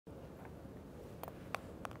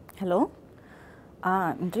Hello,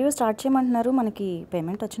 interview start చేయమంటున్నారు. మనకి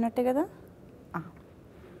payment వచ్చినట్టే కదా?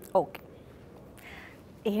 ఓకే.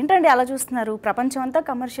 ఏంటండి అలా చూస్తున్నారు? ప్రపంచం అంతా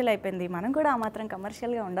కమర్షియల్ అయిపోయింది. మనం కూడా ఆ మాత్రం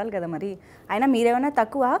కమర్షియల్గా ఉండాలి కదా మరి. అయినా మీరేమైనా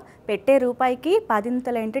తక్కువ? పెట్టే రూపాయికి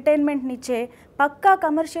 10 ఎంటర్టైన్మెంట్నిచ్చే పక్కా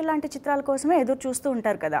కమర్షియల్ లాంటి చిత్రాల కోసమే ఎదురు చూస్తూ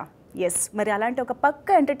ఉంటారు కదా. ఎస్, మరి అలాంటి ఒక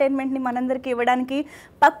పక్కా ఎంటర్టైన్మెంట్ని మనందరికీ ఇవ్వడానికి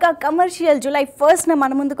పక్కా కమర్షియల్ జూలై 1న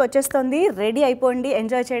మన ముందుకు వచ్చేస్తుంది. రెడీ అయిపోండి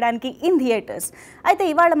ఎంజాయ్ చేయడానికి ఇన్ థియేటర్స్. అయితే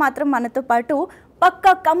ఇవాళ మాత్రం మనతో పాటు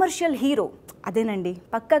పక్కా కమర్షియల్ హీరో, అదేనండి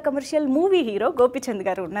పక్కా కమర్షియల్ మూవీ హీరో గోపిచంద్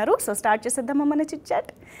గారు ఉన్నారు. సో స్టార్ట్ చేసేద్దామా మన చిట్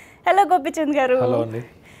చాట్. హలో గోపిచంద్ గారు.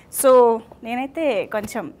 సో నేనైతే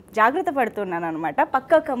కొంచెం జాగ్రత్త పడుతున్నాను అనమాట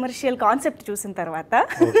పక్కా కమర్షియల్ కాన్సెప్ట్ చూసిన తర్వాత.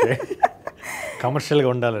 కమర్షియల్గా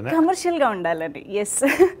ఉండాలని. ఎస్,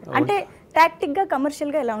 అంటే టాక్టిక్గా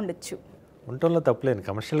కమర్షియల్గా ఎలా ఉండొచ్చు? ఉండటంలో తప్పలేదు,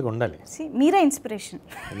 కమర్షియల్గా ఉండాలి. మీరే ఇన్స్పిరేషన్.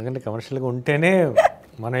 ఎందుకంటే కమర్షియల్గా ఉంటేనే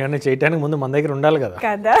మనం ఏమైనా చేయడానికి ముందు మన దగ్గర ఉండాలి కదా,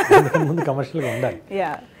 ముందు కమర్షియల్గా ఉండాలి.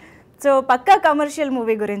 యా, సో పక్కా కమర్షియల్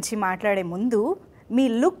మూవీ గురించి మాట్లాడే ముందు మీ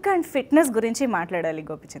లుక్ అండ్ ఫిట్నెస్ గురించి మాట్లాడాలి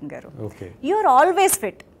గోపిచంద్ గారు. యు ఆర్ ఆల్వేస్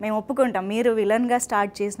ఫిట్, మేము ఒప్పుకుంటాం. మీరు విలన్గా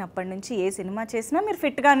స్టార్ట్ చేసినప్పటి నుంచి ఏ సినిమా చేసినా మీరు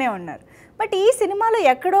ఫిట్గానే ఉన్నారు. బట్ ఈ సినిమాలో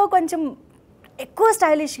ఎక్కడో కొంచెం ఎక్కువ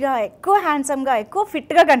స్టైలిష్గా, ఎక్కువ హ్యాండ్సమ్గా, ఎక్కువ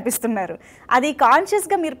ఫిట్గా కనిపిస్తున్నారు. అది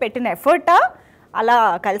కాన్షియస్గా మీరు పెట్టిన ఎఫర్టా, అలా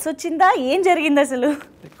కలిసి వచ్చిందా, ఏం జరిగింది అసలు?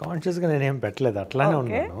 కాన్షియస్గా నేనేం పెట్టలేదు, అట్లానే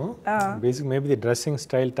ఉన్నాను. Basic maybe the dressing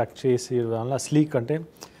style టక్ చేసి వల్ల స్లీక్, అంటే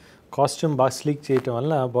కాస్ట్యూమ్ బాగా స్లీక్ చేయటం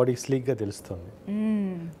వల్ల బాడీ స్లీక్గా తెలుస్తుంది.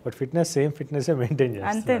 But fitness same fitness maintain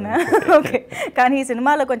చేస్తాను. అంతేనా? ఓకే. కానీ ఈ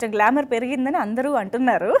సినిమాలో కొంచెం గ్లామర్ పెరిగిందని అందరూ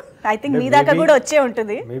అంటున్నారు. ఐ థింక్ మీ దాకా కూడా వచ్చే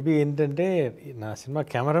ఉంటుంది. మేబీ ఏంటంటే నా సినిమా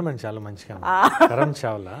కెమెరామెన్ చాలా మంచిగా, కరణ్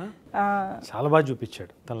చావ్లా చాలా బాగా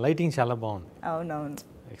చూపించాడు. తన లైటింగ్ చాలా బాగుంది. అవునవును,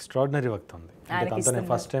 ఎక్స్ట్రాడినరీ వర్క్ ఉంది. అంతా నేను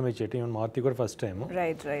ఫస్ట్ టైం ఇచ్చేటి, మారుతి కూడా first time.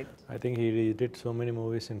 Right right. I think he did so many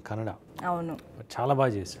movies in Kannada. అవును, చాలా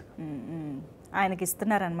బాగా చేశాడు. ఆయనకి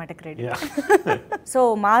ఇస్తున్నారనమాట క్రెడిట్. సో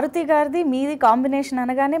మారుతి గారిది మీది కాంబినేషన్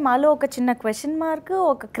అనగానే మాలో ఒక చిన్న క్వశ్చన్ మార్క్,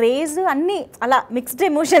 ఒక క్రేజ్, అన్నీ అలా మిక్స్డ్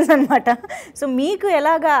ఎమోషన్స్ అనమాట. సో మీకు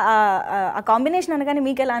ఎలాగా ఆ కాంబినేషన్ అనగానే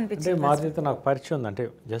మీకు ఎలా అనిపించింది? మారుతితో నాకు పరిచయం ఉంది, అంటే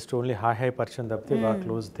జస్ట్ ఓన్లీ హాయ్ పరిచయం తప్పితే బాగా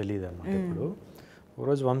క్లోజ్ తెలియదు అనమాట. ఇప్పుడు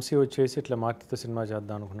ఒకరోజు వంశీ వచ్చేసి ఇట్లా మారుతితో సినిమా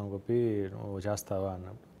చేద్దాం అనుకున్నాం, గోపి నువ్వు చేస్తావా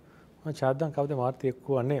అన్నప్పుడు చేద్దాం. కాకపోతే మారుతి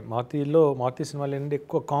ఎక్కువ, అన్నీ మారుతి సినిమాలు ఏంటంటే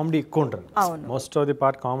ఎక్కువ కామెడీ ఎక్కువ ఉంటుంది. Most of the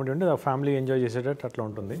part comedy ఉంటుంది, ఫ్యామిలీ ఎంజాయ్ చేసేటట్టు అట్లా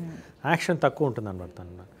ఉంటుంది. యాక్షన్ తక్కువ ఉంటుంది అనమాట.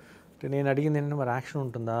 అంటే నేను అడిగింది ఏంటంటే మరి యాక్షన్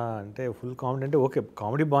ఉంటుందా అంటే, ఫుల్ కామెడీ అంటే ఓకే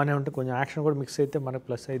కామెడీ బాగానే ఉంటుంది, కొంచెం యాక్షన్ కూడా మిక్స్ అయితే మనకు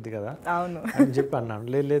ప్లస్ అయింది కదా అని చెప్పి అన్నాను.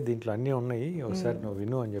 లేదు దీంట్లో అన్నీ ఉన్నాయి, ఒకసారి నువ్వు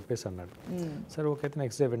విను అని చెప్పేసి అన్నాడు. సరే ఓకే అయితే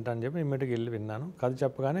నెక్స్ట్ డే వింటా అని చెప్పి ఇమ్మీడియట్గా వెళ్ళి విన్నాను. కథ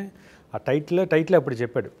చెప్పగానే ఆ టైటిల్ అప్పుడు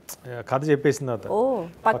చెప్పాడు, కథ చెప్పేసిన తర్వాత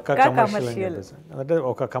పక్కా కమర్షియల్ అని చెప్పేసి. అంటే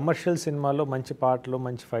ఒక కమర్షియల్ సినిమాలో మంచి పాటలు,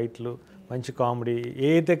 మంచి ఫైట్లు, మంచి కామెడీ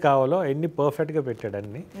ఏదైతే కావాలో అన్ని పర్ఫెక్ట్గా పెట్టాడు,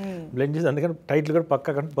 అన్ని బ్లెండ్ చేసి. అందుకని టైటిల్ కూడా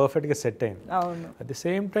పక్కా పర్ఫెక్ట్గా సెట్ అయింది. అట్ ది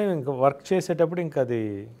సేమ్ టైం ఇంకా వర్క్ చేసేటప్పుడు ఇంకా అది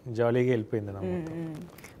జాలీగా వెళ్ళిపోయింది నాకు.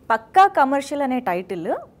 పక్కా కమర్షియల్ అనే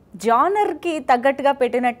టైటిల్ జానర్కి తగ్గట్టుగా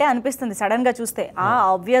పెట్టినట్టే అనిపిస్తుంది సడన్గా చూస్తే.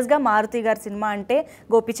 ఆబ్వియస్గా మారుతి గారి సినిమా అంటే,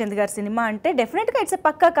 గోపిచంద్ గారి సినిమా అంటే డెఫినెట్గా it's a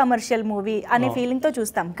Pakka commercial movie అనే ఫీలింగ్తో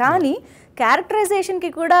చూస్తాం. కానీ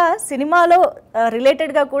క్యారెక్టరైజేషన్కి కూడా సినిమాలో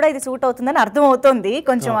రిలేటెడ్గా కూడా ఇది సూట్ అవుతుందని అర్థం అవుతుంది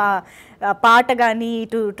కొంచెం ఆ పాట కానీ,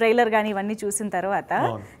 ఇటు ట్రైలర్ కానీ ఇవన్నీ చూసిన తర్వాత.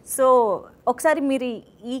 సో ఒకసారి మీరు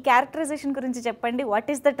ఈ క్యారెక్టరైజేషన్ గురించి చెప్పండి. What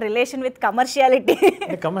is that relation with commerciality?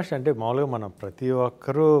 Commercial అంటే మామూలుగా మనం ప్రతి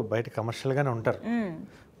ఒక్కరూ బయట కమర్షియల్గానే ఉంటారు.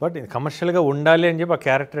 బట్ కమర్షియల్గా ఉండాలి అని చెప్పి ఆ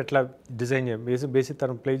క్యారెక్టర్ ఎట్లా డిజైన్ చేయాలి. బేసిక్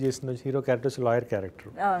తను ప్లే చేసిన హీరో క్యారెక్టర్స్ లాయర్ క్యారెక్టర్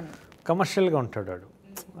కమర్షియల్గా ఉంటాడు వాడు.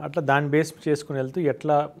 అట్లా దాన్ని బేస్ చేసుకుని వెళ్తూ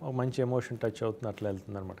ఎట్లా మంచి ఎమోషన్ టచ్ అవుతుంది అట్లా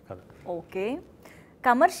వెళ్తుంది అనమాట కదా. ఓకే,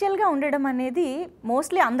 కమర్షియల్గా ఉండడం అనేది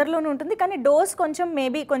మోస్ట్లీ అందరిలోనూ ఉంటుంది, కానీ డోస్ కొంచెం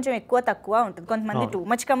మేబీ కొంచెం ఎక్కువ తక్కువ ఉంటుంది. కొంతమంది టూ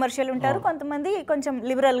మచ్ కమర్షియల్ ఉంటారు, కొంతమంది కొంచెం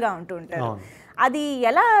లిబరల్గా ఉంటూ ఉంటారు. అది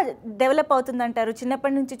ఎలా డెవలప్ అవుతుంది అంటారు?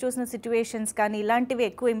 చిన్నప్పటి నుంచి చూసిన సిచ్యువేషన్స్ కానీ ఇలాంటివి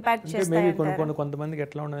ఎక్కువ ఇంపాక్ట్ చేస్తాయి? కొంతమందికి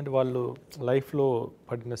ఎట్లా ఉండదంటే వాళ్ళు లైఫ్లో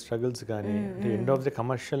పడిన స్ట్రగుల్స్ కానీ, ఎండ్ ఆఫ్ ది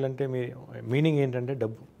కమర్షియల్ అంటే మీనింగ్ ఏంటంటే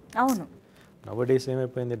డబ్బు. అవును, నవ్ డేస్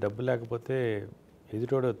ఏమైపోయింది, డబ్బు లేకపోతే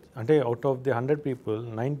ఎదుటోడు, అంటే out of the 100 people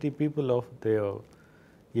 90 people of they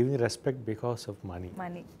giving respect because of money.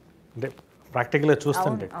 అంటే ప్రాక్టికల్గా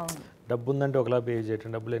చూస్తుంటే డబ్బు ఉందంటే ఒకలా బిహేవ్ చేయడం,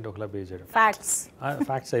 డబ్బు లేదంటే ఒకలా బిహేవ్ చేయడం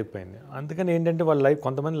ఫ్యాక్ట్స్ అయిపోయింది. అందుకని ఏంటంటే వాళ్ళ లైఫ్,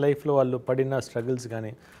 కొంతమంది లైఫ్లో వాళ్ళు పడిన స్ట్రగుల్స్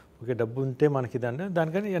కానీ, ఓకే డబ్బు ఉంటే మనకి ఇదంటే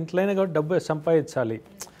దానికని ఎంతైనా కాబట్టి డబ్బు సంపాదించాలి,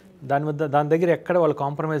 దాని దగ్గర ఎక్కడ వాళ్ళు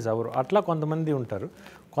కాంప్రమైజ్ అవ్వరు. అట్లా కొంతమంది ఉంటారు.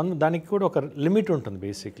 దానికి కూడా ఒక లిమిట్ ఉంటుంది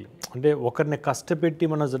బేసిక్లీ. అంటే ఒకరిని కష్టపెట్టి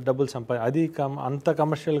మన డబ్బులు అది అంత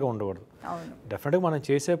కమర్షియల్గా ఉండకూడదు. డెఫినెట్గా మనం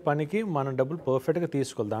చేసే పనికి మనం డబ్బులు పర్ఫెక్ట్గా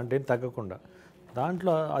తీసుకోవాలి, దాంట్లో ఏం తగ్గకుండా.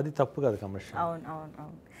 దాంట్లో అది తప్పు కాదు కమర్షియల్. అవును అవును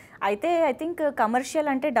అవును. అయితే ఐ థింక్ కమర్షియల్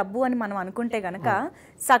అంటే డబ్బు అని మనం అనుకుంటే కనుక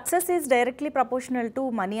success is directly proportional to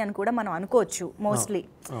money అని కూడా మనం అనుకోవచ్చు మోస్ట్లీ.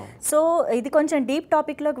 సో ఇది కొంచెం డీప్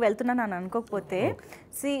టాపిక్లోకి వెళ్తున్నాను అని అనుకోకపోతే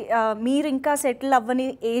మీరు ఇంకా సెటిల్ అవ్వని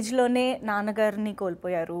ఏజ్లోనే నాన్నగారిని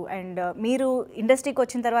కోల్పోయారు అండ్ మీరు ఇండస్ట్రీకి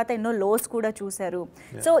వచ్చిన తర్వాత ఎన్నో లోస్ కూడా చూశారు.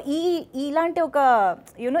 సో ఇలాంటి ఒక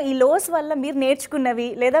ఈ లోస్ వల్ల మీరు నేర్చుకున్నవి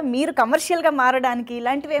లేదా మీరు కమర్షియల్గా మారడానికి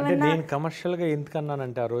ఇలాంటివి ఏమైనా? నేను కమర్షియల్గా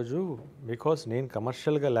ఎందుకన్నానంటే ఆ రోజు బికాస్ నేను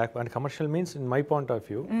కమర్షియల్గా అంటే commercial means in my point of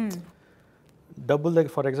view డబ్బుల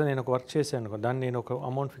దగ్గర ఫర్ ఎగ్జాంపుల్ నేను ఒక వర్క్ చేశాను అనుకో, దాన్ని నేను ఒక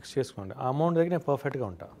అమౌంట్ ఫిక్స్ చేసుకోండి, ఆ అమౌంట్ దగ్గర నేను పర్ఫెక్ట్గా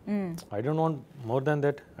ఉంటా. I don't want more than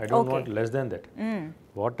that, I don't want less than that.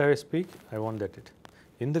 What I speak I want that it.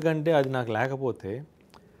 ఎందుకంటే అది నాకు లేకపోతే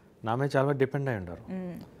నా మీద చాలా డిపెండ్ అయి ఉంటారు.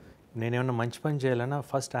 నేనేమన్నా మంచి పని చేయాలన్నా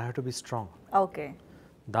first I have to be strong. Okay,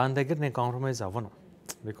 దాని దగ్గర నేను కాంప్రమైజ్ అవ్వను.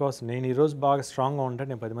 బికాస్ నేను ఈరోజు బాగా స్ట్రాంగ్గా ఉంటే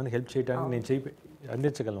నేను 10 మందికి హెల్ప్ చేయడానికి నేను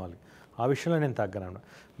అందించగలను వాళ్ళకి. ఆ విషయంలో నేను తగ్గను.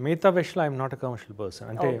 మిగతా విషయంలో I'm not a commercial person.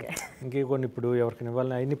 అంటే ఇంకొన్ని ఇప్పుడు ఎవరికి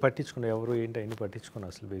ఇవ్వాలని అవన్నీ పట్టించుకున్నా, ఎవరు ఏంటి అవన్నీ పట్టించుకున్నా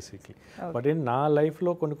అసలు బేసిక్లీ. బట్ నా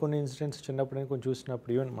లైఫ్లో కొన్ని ఇన్సిడెంట్స్ చిన్నప్పుడు నేను కొంచెం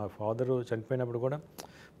చూసినప్పుడు, ఈవెన్ మా ఫాదర్ చనిపోయినప్పుడు కూడా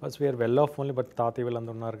bus we are well of only, but తాతయ్య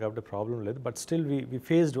వీళ్ళందరూ ఉన్నారు కాబట్టి ప్రాబ్లం లేదు. But still we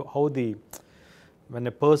faced how the when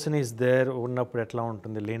a person is there ఉన్నప్పుడు ఎట్లా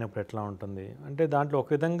ఉంటుంది, లేనప్పుడు ఎట్లా ఉంటుంది. అంటే దాంట్లో ఒక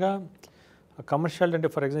విధంగా కమర్షియల్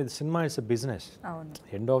అంటే for example cinema it's a business.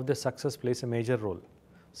 End of the success place a major role.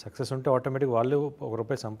 Success ఉంటే ఆటోమేటిక్ వాళ్ళు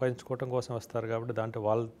 ₹1 సంపాదించుకోవడం కోసం వస్తారు కాబట్టి దాంట్లో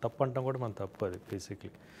వాళ్ళు తప్పు అంటాం కూడా మన తప్పు. అది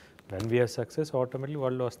basically when we are success automatically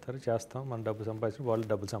వాళ్ళు వస్తారు, చేస్తాం, మన డబ్బు సంపాదించుకుని వాళ్ళు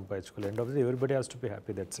డబ్బులు సంపాదించుకోవాలి. End of the everybody has to be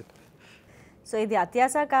happy, that's it. So ఇది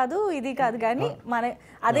అత్యాశ కాదు, ఇది కాదు, కానీ మన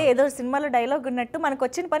అదే ఏదో సినిమాలో డైలాగ్ ఉన్నట్టు మనకు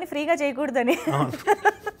వచ్చిన పని ఫ్రీగా చేయకూడదని.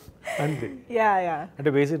 అంతే. అంటే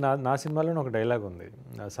బేసిక్ నా సినిమాలో ఒక డైలాగ్ ఉంది,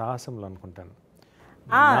 సాహసంలో అనుకుంటాను,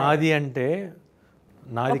 నాది అంటే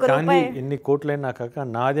నాది కానీ ఎన్ని కోట్లైనా కాక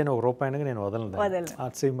నాది అని ₹1 నేను వదలను.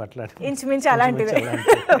 సేమ్ అట్లా ఇంచుమించు అలాంటిది.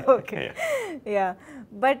 Okay, yeah.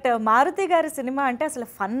 బట్ మారుతి గారి సినిమా అంటే అసలు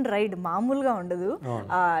ఫన్ రైడ్ మామూలుగా ఉండదు.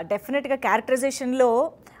 డెఫినెట్గా క్యారెక్టరైజేషన్లో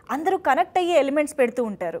అందరూ కనెక్ట్ అయ్యే ఎలిమెంట్స్ పెడుతూ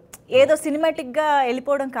ఉంటారు. ఏదో సినిమాటిక్గా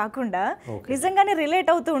వెళ్ళిపోవడం కాకుండా నిజంగానే రిలేట్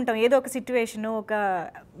అవుతూ ఉంటాం, ఏదో ఒక సిచ్యువేషన్, ఒక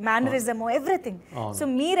మేనరిజము, ఎవ్రీథింగ్. సో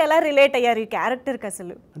మీరు ఎలా రిలేట్ అయ్యారు ఈ క్యారెక్టర్కి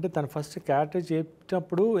అసలు? అంటే తను ఫస్ట్ క్యారెక్టర్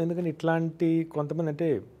చేసేటప్పుడు, ఎందుకంటే ఇట్లాంటి కొంతమంది అంటే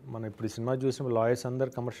మనం ఇప్పుడు సినిమా చూసినప్పుడు లాయర్స్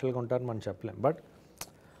అందరు కమర్షియల్గా ఉంటారు మనం చెప్పలేం. బట్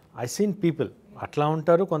ఐ సీన్ పీపుల్ అట్లా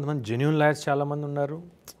ఉంటారు. కొంతమంది జెన్యూన్ లాయర్స్ చాలామంది ఉన్నారు,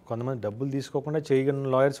 కొంతమంది డబ్బులు తీసుకోకుండా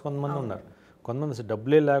చేయగలిగిన లాయర్స్ కొంతమంది ఉన్నారు, కొంతమంది అసలు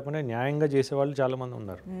డబ్బులే లేకుండా న్యాయంగా చేసేవాళ్ళు చాలామంది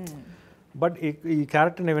ఉన్నారు. బట్ ఈ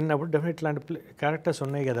క్యారెక్టర్ని విన్నప్పుడు డెఫినెట్ ఇట్లాంటి క్యారెక్టర్స్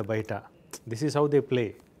ఉన్నాయి కదా బయట, this is how they play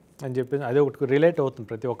అని చెప్పేసి అదే ఒకటి రిలేట్ అవుతుంది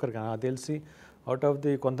ప్రతి ఒక్కరికి. నాకు తెలిసి అవుట్ ఆఫ్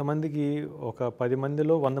ది కొంతమందికి ఒక 10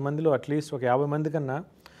 మందిలో 100 మందిలో అట్లీస్ట్ ఒక 50 మంది కన్నా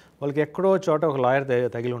వాళ్ళకి ఎక్కడో చోట ఒక లాయర్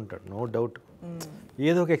తగిలి ఉంటాడు, నో డౌట్.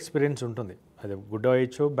 ఏదో ఒక ఎక్స్పీరియన్స్ ఉంటుంది, అది గుడ్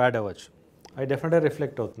అవ్వచ్చు, బ్యాడ్ అవ్వచ్చు, అది డెఫినెట్గా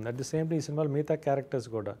రిఫ్లెక్ట్ అవుతుంది. అట్ ది సేమ్ టైం ఈ సినిమాలో మిగతా క్యారెక్టర్స్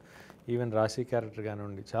కూడా, ఈవెన్ రాశి క్యారెక్టర్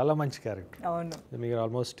కానివ్వండి, చాలా మంచి క్యారెక్టర్. మీరు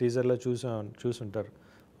ఆల్మోస్ట్ టీజర్లో చూసుంటారు,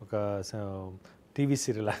 ఒక టీవీ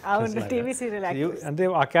సీరియల్ అంటే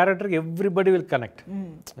ఆ క్యారెక్టర్కి ఎవ్రీబడి విల్ కనెక్ట్.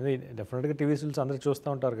 అది డెఫినెట్గా టీవీ సీరియల్స్ అందరూ చూస్తూ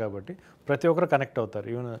ఉంటారు కాబట్టి ప్రతి ఒక్కరు కనెక్ట్ అవుతారు.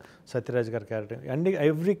 ఈవెన్ సత్యరాజ్ గారి character and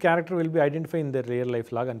every character will be identify in their real life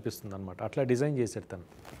లాగా అనిపిస్తుంది అనమాట. అట్లా డిజైన్ చేశారు తను.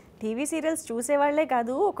 టీవీ సీరియల్స్ చూసేవాళ్లే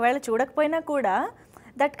కాదు, ఒకవేళ చూడకపోయినా కూడా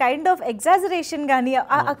దట్ కైండ్ ఆఫ్ ఎగ్జాజరేషన్ కానీ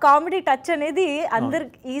ఆ కామెడీ టచ్ అనేది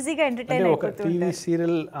అందరికి ఈజీగా ఎంటర్టైన్ అయిపోతుంది. టీవీ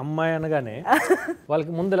సీరియల్ అమ్మాయి అనగానే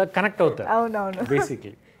వాళ్ళకి ముందులా కనెక్ట్ అవుతారు. అవునవును,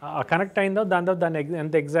 బేసిక్లీ ఆ కనెక్ట్ అయిందో దాంతో దాన్ని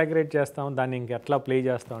ఎంత ఎగ్జాగరేట్ చేస్తాం, దాన్ని ఇంకెట్లా ప్లే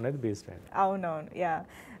చేస్తాం అనేది బేస్డ్ అయింది. అవునవును, యా.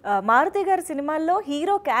 మారుతి గారి సినిమాల్లో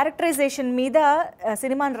హీరో క్యారెక్టరైజేషన్ మీద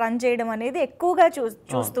సినిమాని రన్ చేయడం అనేది ఎక్కువగా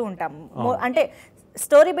చూస్తూ ఉంటాం. అంటే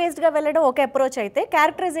స్టోరీ బేస్డ్గా వెళ్ళడం ఒక అప్రోచ్ అయితే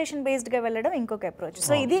క్యారెక్టరైజేషన్ బేస్డ్గా వెళ్ళడం ఇంకొక అప్రోచ్.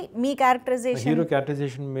 సో ఇది మీ క్యారెక్టరైజేషన్, హీరో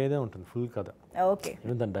క్యారెక్టరైజేషన్ మీదే ఉంటుంది ఫుల్ కథ. ఓకే,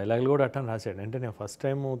 దాని డైలాగులు కూడా అట్లా రాశాడు. అంటే నేను ఫస్ట్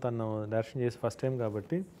టైం తను డైరెక్షన్ చేసి ఫస్ట్ టైం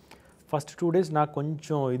కాబట్టి ఫస్ట్ 2 days నాకు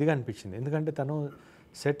కొంచెం ఇదిగా అనిపించింది. ఎందుకంటే తను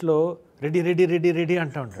సెట్లో రెడీ రెడీ రెడీ రెడీ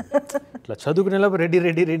అంటూ ఉంటాడు, ఇట్లా చదువుకునేలోపు రెడీ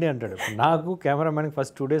రెడీ రెడీ అంటాడు. నాకు కెమెరామ్యాన్కి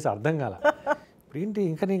ఫస్ట్ 2 days అర్థం కాల, ఏంటి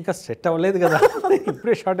ఇంకా సెట్ అవ్వలేదు కదా,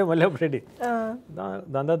 ఇప్పుడే షార్ట్ మళ్ళీ రెడీ.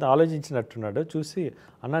 దాని తర్వాత ఆలోచించినట్టున్నాడు, చూసి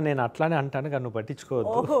అన్న నేను అట్లానే అంటాను కానీ నువ్వు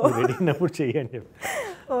పట్టించుకోవద్దు, రెడీ అయినప్పుడు చెయ్యి అని చెప్పి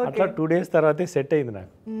అట్లా 2 days తర్వాతే సెట్ అయింది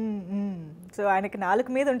నాకు. సో ఆయనకి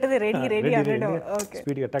 4 మీద ఉంటుంది రెడీ రెడీ అనడం,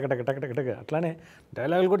 స్పీడ్గా టక టక టక టక టక. అట్లానే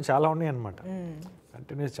డైలాగులు కూడా చాలా ఉన్నాయి అనమాట,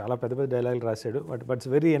 కంటిన్యూస్ చాలా పెద్ద పెద్ద డైలాగులు రాశాడు. But it's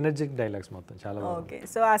very energetic dialogues మొత్తం చాలా. ఓకే,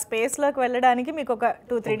 సో ఆ స్పేస్లోకి వెళ్ళడానికి మీకు ఒక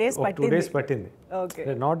 2-3 days పట్టింది. 2 days పట్టింది. ఓకే,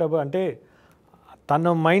 నాట్ అబౌట్ అంటే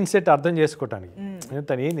తన మైండ్ సెట్ అర్థం చేసుకోవటానికి.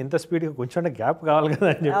 తను ఏంటి ఇంత స్పీడ్గా కొంచెం గ్యాప్ కావాలి కదా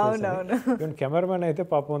అని చెప్పి. కెమెరామెన్ అయితే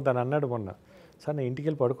పాపం తను అన్నాడు మొన్న, సార్ నేను ఇంటికి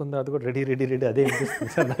వెళ్ళి పడుకుందా అది కూడా రెడీ రెడీ రెడీ అదే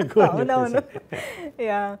అనిపిస్తుంది సార్ నాకు. అవునవును.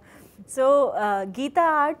 Yeah. So Gita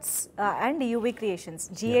arts and UV creations,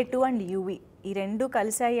 GA2 and UV ఈ రెండు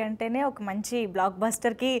కలిసాయి అంటేనే ఒక మంచి బ్లాక్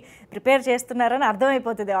బస్టర్కి ప్రిపేర్ చేస్తున్నారని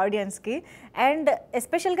అర్థమైపోతుంది ఆడియన్స్కి. అండ్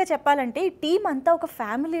ఎస్పెషల్గా చెప్పాలంటే ఈ టీం అంతా ఒక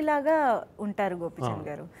ఫ్యామిలీ లాగా ఉంటారు గోపిచంద్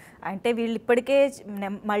గారు. అంటే వీళ్ళు ఇప్పటికే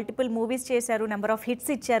మల్టిపుల్ మూవీస్ చేశారు, నెంబర్ ఆఫ్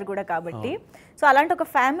హిట్స్ ఇచ్చారు కూడా. కాబట్టి సో అలాంటి ఒక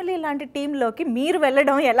ఫ్యామిలీ లాంటి టీంలోకి మీరు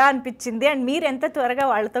వెళ్ళడం ఎలా అనిపించింది అండ్ మీరు ఎంత త్వరగా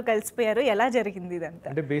వాళ్ళతో కలిసిపోయారు, ఎలా జరిగింది ఇదంతా?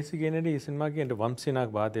 అంటే బేసిక్ ఏంటంటే ఈ సినిమాకి అంటే వంశీ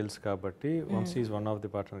నాకు బాగా తెలుసు కాబట్టి, Vamsi is one of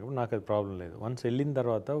the partner కాబట్టి నాకు అది ప్రాబ్లం లేదు. వన్స్ వెళ్ళిన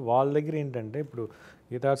తర్వాత వాళ్ళ దగ్గర ఏంటంటే ఇప్పుడు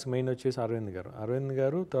గీతార్స్ మెయిన్ వచ్చేసి అరవింద్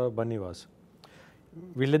గారు బన్నీవాసు,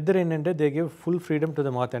 వీళ్ళిద్దరు ఏంటంటే they give full freedom to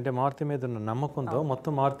the Maruti. అంటే మారుతి మీద ఉన్న నమ్మకంతో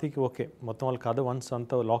మొత్తం మారుతికి ఓకే, మొత్తం వాళ్ళ కథ వన్స్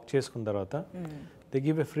అంతా లాక్ చేసుకున్న తర్వాత they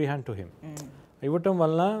give a free hand to him. ఇవ్వటం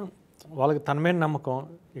వల్ల వాళ్ళకి తన మీద నమ్మకం.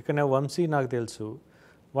 ఇక్కడ వంశీ నాకు తెలుసు,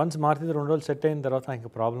 వన్స్ మారుతి 2 రోజులు సెట్ అయిన తర్వాత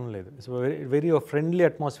నాకు ప్రాబ్లం లేదు. ఇట్స్ వెరీ ఫ్రెండ్లీ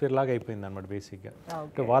అట్మాస్ఫియర్ లాగా అయిపోయింది అనమాట బేసిక్గా.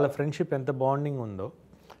 అంటే వాళ్ళ ఫ్రెండ్షిప్ ఎంత బాండింగ్ ఉందో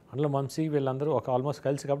అందులో వంశీ వీళ్ళందరూ ఒక ఆల్మోస్ట్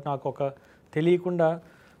కలిసి. కాబట్టి నాకు ఒక తెలియకుండా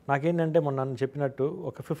నాకేంటంటే మొన్న నన్ను చెప్పినట్టు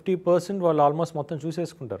ఒక 50% వాళ్ళు ఆల్మోస్ట్ మొత్తం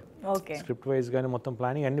చూసేసుకుంటారు. స్క్రిప్ట్ వైజ్ కానీ మొత్తం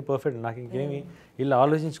ప్లానింగ్ అన్ని పర్ఫెక్ట్. నాకు ఇంకేమి ఇలా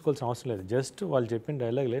ఆలోచించుకోవాల్సిన అవసరం లేదు. జస్ట్ వాళ్ళు చెప్పిన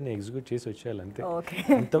డైలాగ్లే నేను ఎగ్జిక్యూట్ చేసి వచ్చేయాలి అంతే.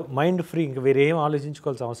 అంత మైండ్ ఫ్రీ, ఇంకా వేరే ఏం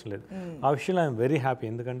ఆలోచించుకోవాల్సిన అవసరం లేదు. ఆ విషయంలో ఐఎమ్ వెరీ హ్యాపీ.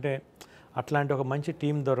 ఎందుకంటే అట్లాంటి ఒక మంచి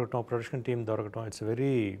టీం దొరకటం, ప్రొడక్షన్ టీం దొరకటం, ఇట్స్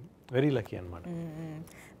వెరీ వెరీ లక్కీ అనమాట.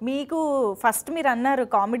 మీకు ఫస్ట్ మీరు అన్నారు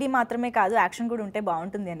కామెడీ మాత్రమే కాదు యాక్షన్ కూడా ఉంటే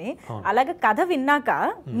బాగుంటుంది అని. అలాగే కథ విన్నాక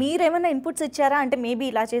మీరేమైనా ఇన్పుట్స్ ఇచ్చారా? అంటే మేబీ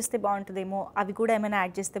ఇలా చేస్తే బాగుంటుందేమో, అవి కూడా ఏమైనా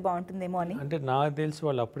యాడ్ చేస్తే బాగుంటుందేమో అని. అంటే నాకు తెలిసి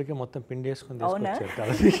వాళ్ళు అప్పటికే మొత్తం పిండి వేసుకొని తీసుకొచ్చారు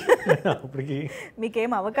కదా, అప్పటికి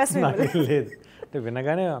మీకేం అవకాశం లేదు. అంటే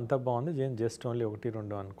వినగానే అంత బాగుంది, జస్ట్ ఓన్లీ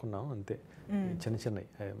 1-2 అనుకున్నాం అంతే, చిన్న చిన్నవి.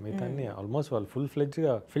 మిగతా ఆల్మోస్ట్ వాళ్ళు ఫుల్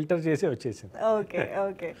ఫ్లెడ్జ్గా ఫిల్టర్ చేసి వచ్చేసింది. Okay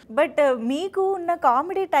okay. బట్ మీకు ఉన్న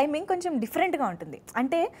కామెడీ టైమింగ్ కొంచెం డిఫరెంట్గా ఉంటుంది.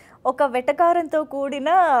 అంటే ఒక వెటకారంతో కూడిన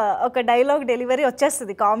ఒక డైలాగ్ డెలివరీ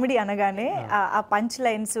వచ్చేస్తుంది కామెడీ అనగానే, ఆ పంచ్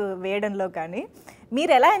లైన్స్ వేయడంలో. కానీ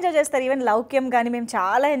మీరు ఎలా ఎంజాయ్ చేస్తారు? ఈవెన్ లౌక్యం కానీ మేము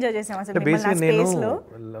చాలా ఎంజాయ్ చేసాం అసలు.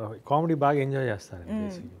 నేను కామెడీ బాగా ఎంజాయ్ చేస్తాను.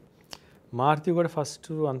 మారుతి కూడా ఫస్ట్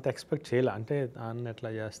అంత ఎక్స్పెక్ట్ చేయాలి, అంటే తను ఎట్లా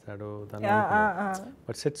చేస్తాడు తను.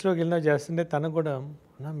 బట్ సెట్స్లోకి వెళ్ళినా చేస్తుంటే తనకు కూడా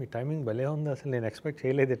అన్న మీ టైమింగ్ భలే ఉంది, అసలు నేను ఎక్స్పెక్ట్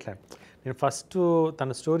చేయలేదు ఇట్లా. నేను ఫస్ట్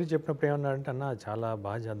తన స్టోరీ చెప్పినప్పుడు ఏమన్నాడంటే అన్న చాలా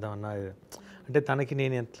బాగా చేద్దాం అన్న, అంటే తనకి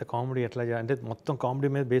నేను ఎట్లా కామెడీ ఎట్లా అంటే మొత్తం కామెడీ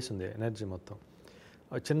మీద బేస్ ఉంది ఎనర్జీ మొత్తం.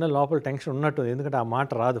 చిన్న లోపల టెన్షన్ ఉన్నట్టు, ఎందుకంటే ఆ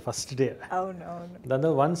మాట రాదు ఫస్ట్ డే.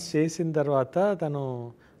 దాంతో వన్స్ చేసిన తర్వాత తను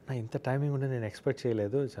నా ఇంత టైమింగ్ ఉంటే నేను ఎక్స్పెక్ట్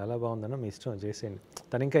చేయలేదు, చాలా బాగుందన్న, మీ ఇష్టం చేసేయండి.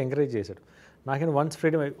 తను ఇంకా ఎంకరేజ్ చేశాడు. నాకైనా వన్స్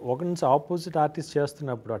ఫ్రీడమ్. ఒక నుంచి ఆపోజిట్ ఆర్టిస్ట్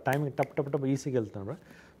చేస్తున్నప్పుడు ఆ టైమింగ్ టప్ టప్ టప్ ఈజీగా వెళ్తున్నప్పుడు,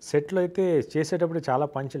 సెట్లో అయితే చేసేటప్పుడు చాలా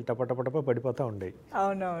పంచులు టప టప టప పడిపోతూ ఉండేవి.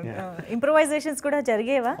 అవునవును. ఇంప్రొవైజేషన్స్ కూడా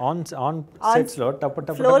జరిగేవా ఆన్ సెట్స్లో? టప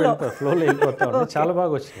టప ఫ్లోలో వెళ్ళిపోతా ఉండే, చాలా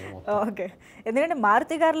బాగా వచ్చింది. ఓకే. ఎందుకంటే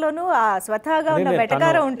మారుతి గారిలోనూ ఆ స్వతహాగా ఉన్న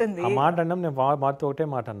వెటకారం ఉంటుంది. ఆ మాట అన్నాం, నేను మారుతి ఒకటే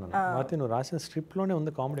మాట అన్నాను, మారుతి నువ్వు రాసిన స్క్రిప్ట్లోనే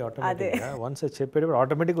ఉంది కామెడీ ఆటోమేటిక్గా, వన్స్ అది చెప్పేటప్పుడు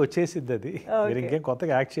ఆటోమేటిక్గా వచ్చేసిద్ది, అది మీరు ఇంకేం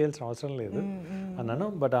కొత్తగా యాక్ట్ చేయాల్సిన అవసరం లేదు అన్నాను.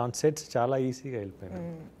 బట్ ఆన్ సెట్స్ చాలా ఈజీగా వెళ్ళిపోయింది.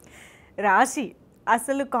 రాశి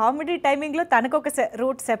అసలు కామెడీ టైమింగ్లో తనకు ఒక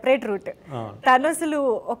సెపరేట్ రూట్. తను అసలు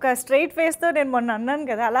ఒక స్ట్రైట్ ఫేస్తో, నేను మొన్న అన్నాను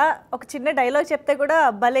కదా, అలా ఒక చిన్న డైలాగ్ చెప్తే కూడా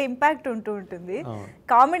భలే ఇంపాక్ట్ ఉంటుంది.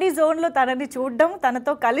 కామెడీ జోన్లో తనని చూడడం,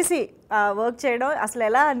 తనతో కలిసి వర్క్ చేయడం అసలు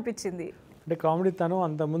ఎలా అనిపించింది? అంటే కామెడీ తను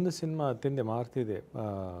అంతకుముందు సినిమా తింది మారుతిదే,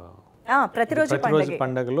 ప్రతిరోజు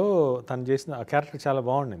పండగలో తను చేసిన ఆ క్యారెక్టర్ చాలా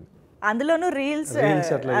బాగుండింది. అందులోనూ రీల్స్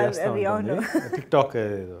అట్లా చేస్తాను, టిక్ టాక్.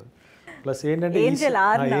 ప్లస్ ఏంటంటే ఏంజెల్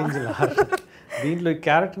దీంట్లో ఈ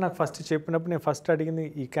క్యారెక్టర్ నాకు ఫస్ట్ చెప్పినప్పుడు నేను ఫస్ట్ అడిగింది,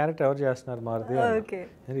 ఈ క్యారెక్టర్ ఎవరు చేస్తున్నారు మారుతి?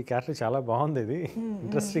 ఈ క్యారెక్టర్ చాలా బాగుంది, ఇది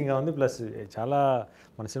ఇంట్రెస్టింగ్గా ఉంది, ప్లస్ చాలా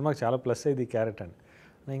మన సినిమాకి చాలా ప్లస్ అయ్యింది ఈ క్యారెక్టర్ అని.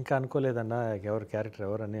 నేను ఇంకా అనుకోలేదన్నా ఎవరు క్యారెక్టర్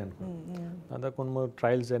ఎవరని అనుకున్నాను. అదా కొన్ని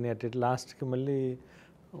ట్రయల్స్ అని అటు లాస్ట్కి మళ్ళీ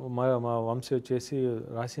మా వంశీ వచ్చేసి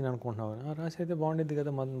రాసిని అనుకుంటున్నావు, రాసి అయితే బాగుండేది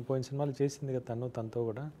కదా, మన పోయిన సినిమాలు చేసింది కదా తనతో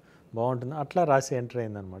కూడా బాగుంటుంది, అట్లా రాసి ఎంటర్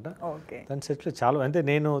అయిందనమాట. తన సెట్లో చాలా, అంటే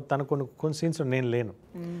నేను తన కొన్ని సీన్స్ నేను లేను,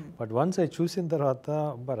 బట్ వన్స్ అది చూసిన తర్వాత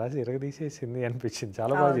రాసి ఇరగదీసేసింది అనిపించింది,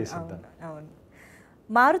 చాలా బాగా చేసింది.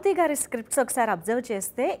 మారుతి గారి స్క్రిప్ట్స్ ఒకసారి అబ్జర్వ్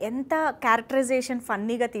చేస్తే ఎంత క్యారెక్టరైజేషన్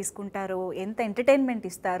ఫన్నీగా తీసుకుంటారో, ఎంత ఎంటర్టైన్మెంట్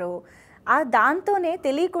ఇస్తారో, దాంతోనే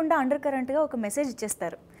తెలియకుండా అండర్ కరెంట్గా ఒక మెసేజ్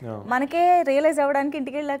ఇచ్చేస్తారు. మనకే రియలైజ్ అవ్వడానికి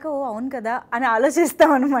ఇంటికి వెళ్ళాక ఓ అవును కదా అని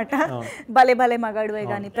ఆలోచిస్తాం అనమాట. భలే భలే మగాడువే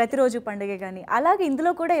కానీ, ప్రతిరోజు పండుగ కానీ, అలాగే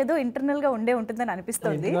ఇందులో కూడా ఏదో ఇంటర్నల్గా ఉంటుందని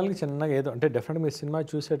అనిపిస్తుంది. చిన్నగా ఏదో అంటే డెఫినెట్గా మీరు సినిమా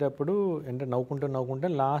చూసేటప్పుడు అంటే నవ్వుకుంటే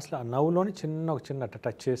లాస్ట్లో ఆ నవ్వులోని ఒక చిన్న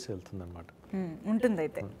టచ్ చేసి వెళ్తుంది అనమాట. ఉంటుంది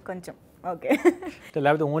అయితే కొంచెం. ఓకే.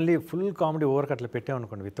 లేకపోతే ఓన్లీ ఫుల్ కామెడీ ఓవర్కి అట్లా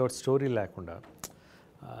పెట్టామనుకోండి, వితౌట్ స్టోరీ లేకుండా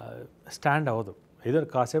స్టాండ్ అవ్వదు. ఏదో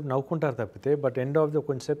కాసేపు నవ్వుకుంటారు తప్పితే, బట్ ఎండ్ ఆఫ్ ద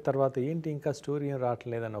కొంచెంసేపు తర్వాత ఏంటి ఇంకా స్టోరీ ఏం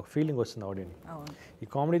రావట్లేదు అని ఒక ఫీలింగ్ వస్తుంది ఆడియన్స్. ఈ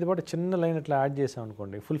కామెడీతో పాటు చిన్న లైన్ అట్లా యాడ్ చేసాం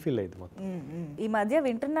అనుకోండి, ఫుల్ఫిల్ అయింది మొత్తం. ఈ మధ్య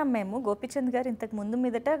వింటున్నాం మేము, గోపిచంద్ గారు ఇంతకు ముందు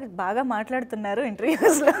మీదట బాగా మాట్లాడుతున్నారు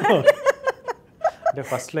ఇంటర్వ్యూస్లో. అంటే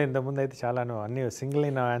ఫస్ట్లో ఇంతకుముందు అయితే చాలా అన్ని సింగిల్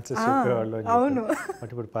అయిన ఆన్సర్స్ చెప్పేవాళ్ళు. అవును,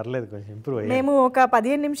 బట్ ఇప్పుడు పర్లేదు, కొంచెం ఇంప్రూవ్ అయ్యాయి. మేము ఒక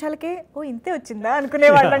 15 నిమిషాలకే ఓ ఇంతే వచ్చిందా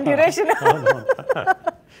అనుకునేవాళ్ళం డ్యూరేషన్.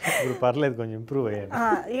 ఇప్పుడు పర్లేదు, కొంచెం ఇంప్రూవ్ అయ్యాను.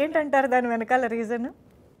 ఏంటంటారు దాని వెనకాల రీజన్?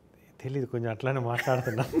 తెలీదు, కొంచెం అట్లానే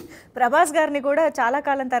మాట్లాడుతున్నా. ప్రభాస్ గారిని కూడా చాలా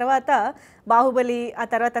కాలం తర్వాత బాహుబలి, ఆ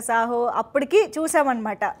తర్వాత సాహో, అప్పటికి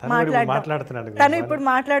చూసామన్నమాట మాట్లాడుతున్నాడు. తను ఇప్పుడు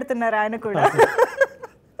మాట్లాడుతున్నారు ఆయన కూడా.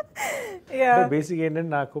 బేసిక్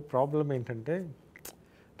ఏంటంటే నాకు ప్రాబ్లం ఏంటంటే,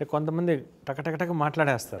 అంటే కొంతమంది టకటకటక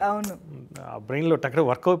మాట్లాడేస్తారు. అవును, బ్రెయిన్లో టక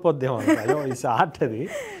వర్క్ అయిపోద్దేమో, అయ్యో ఇది ఆర్ట్ అది.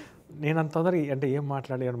 నేను అంత తొందరగా అంటే ఏం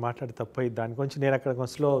మాట్లాడి తప్పు అయ్యి దాని కొంచెం నేను అక్కడ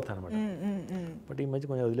కొంచెం స్లో అవుతాను అనమాట. బట్ ఈ మధ్య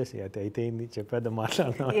కొంచెం వదిలేసి అయితే అయింది, చెప్పేద్దాం,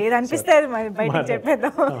 మాట్లాడదాం, ఏది అనిపిస్తే బయటకు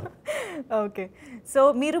చెప్పేద్దాం. ఓకే, సో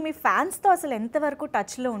మీరు మీ ఫ్యాన్స్తో అసలు ఎంతవరకు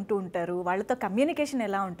టచ్లో ఉంటూ ఉంటారు? వాళ్ళతో కమ్యూనికేషన్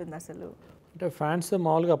ఎలా ఉంటుంది అసలు? అంటే ఫ్యాన్స్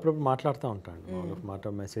మామూలుగా అప్పుడప్పుడు మాట్లాడుతూ ఉంటాను,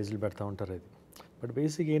 మామూలుగా మెసేజ్లు పెడతా ఉంటారు. అది బట్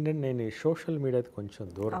బేసిక్ ఏంటంటే నేను సోషల్ మీడియా కొంచెం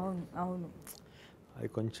దూరం. అవును, అది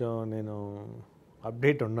కొంచెం నేను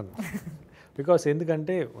అప్డేట్ ఉండను. బికాస్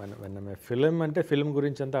ఎందుకంటే ఫిలిం అంటే ఫిలిం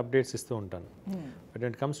గురించి అంతా అప్డేట్స్ ఇస్తూ ఉంటాను. But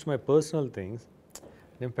it comes to my personal things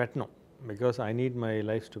నేను పెట్టను. Because I need my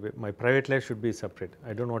life to be, my private life should be separate.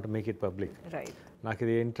 I don't want make it public. నాకు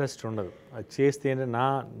ఇది ఇంట్రెస్ట్ ఉండదు. అది చేస్తే ఏంటంటే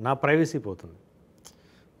నా ప్రైవసీ పోతుంది.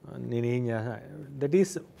 నేనేం చేస్తా, that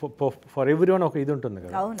is for every one ఒక ఇది ఉంటుంది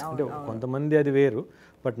కదా. అంటే కొంతమంది అది వేరు,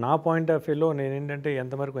 బట్ నా పాయింట్ ఆఫ్ వ్యూలో నేను ఏంటంటే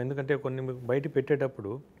ఎంతవరకు, ఎందుకంటే కొన్ని బయట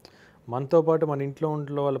పెట్టేటప్పుడు మనతో పాటు మన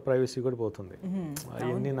ఇంట్లో వాళ్ళ ప్రైవసీ కూడా పోతుంది.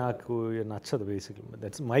 అవన్నీ నాకు నచ్చదు basically.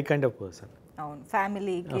 That's my kind of person.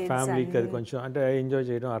 ఫ్యామిలీకి అది కొంచెం అంటే ఎంజాయ్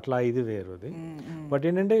చేయడం అట్లా ఇది వేరు అది. బట్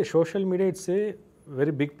ఏంటంటే social media it's a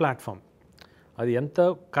very big platform. అది ఎంత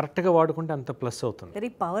కరెక్ట్గా వాడుకుంటే అంత ప్లస్ అవుతుంది.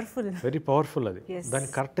 వెరీ పవర్ఫుల్ అది. దాన్ని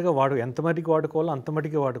కరెక్ట్గా ఎంత మటుకు వాడుకోవాలో అంత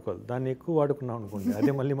మటుకే వాడుకోవాలి. దాన్ని ఎక్కువ వాడుకున్నాం అనుకోండి,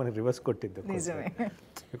 అదే మళ్ళీ మనకి రివర్స్ కొట్టిద్ది.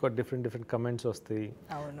 బికాస్ డిఫరెంట్ కమెంట్స్ వస్తాయి,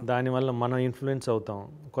 దానివల్ల మనం ఇన్ఫ్లుయెన్స్ అవుతాం.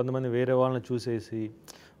 కొంతమంది వేరే వాళ్ళని చూసేసి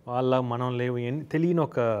మనం లేవు తెలియని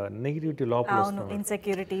ఒక నెగిటివిటీ లోపల వస్తాం.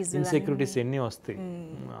 ఇన్సెక్యూరిటీస్ ఎన్ని వస్తాయి,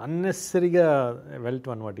 అన్నెసరీగా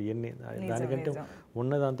వెళ్తాం అనమాట. ఇవన్నీ దానికంటే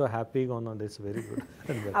ఉన్నదాంతో హ్యాపీగా ఉన్నాం. దిట్స్ వెరీ గుడ్.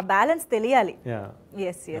 ఆ బ్యాలెన్స్ తెలియాలి.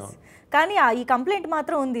 కానీ ఈ కంప్లైంట్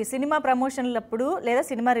మాత్రం ఉంది, సినిమా ప్రమోషన్లప్పుడు లేదా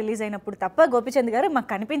సినిమా రిలీజ్ అయినప్పుడు తప్ప గోపిచంద్ గారు మాకు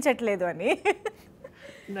కనిపించట్లేదు అని.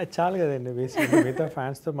 చాలు కదండి, బేసిక్గా మిగతా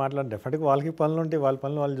ఫ్యాన్స్తో మాట్లాడి డెఫినెట్గా వాళ్ళకి పనులు ఉంటాయి, వాళ్ళ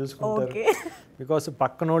పనులు వాళ్ళు చూసుకుంటారు. బికాస్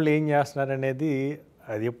పక్కన వాళ్ళు ఏం చేస్తున్నారు అనేది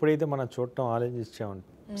అది ఎప్పుడైతే మనం చూడటం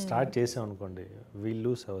స్టార్ట్ చేసాం అనుకోండి, విల్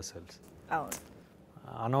లూజ్ అవర్ సెల్స్.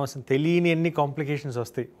 అనవసరం తెలియని ఎన్ని కాంప్లికేషన్స్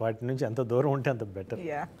వస్తాయి, వాటి నుంచి ఎంత దూరం ఉంటే అంత బెటర్.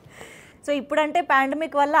 సో ఇప్పుడంటే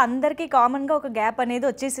పాండమిక్ వల్ల అందరికీ కామన్గా ఒక గ్యాప్ అనేది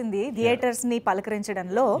వచ్చేసింది థియేటర్స్ని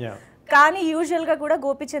పలకరించడంలో. కానీ యూజువల్గా కూడా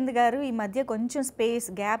గోపిచంద్ గారు ఈ మధ్య కొంచెం స్పేస్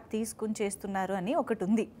గ్యాప్ తీసుకుని చేస్తున్నారు అని ఒకటి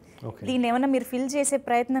ఉంది. దీన్ని ఏమన్నా మీరు ఫిల్ చేసే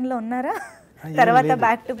ప్రయత్నంలో ఉన్నారా? తర్వాత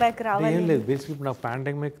బ్యాక్ టు బ్యాక్ రావాలి. ఏం లేదు, బేసిక్లీ ఇప్పుడు నాకు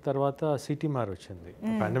పాండమిక్ తర్వాత సిటీ మార్ వచ్చింది.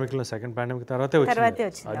 పాండమిక్లో సెకండ్ పాండమిక్ తర్వాతే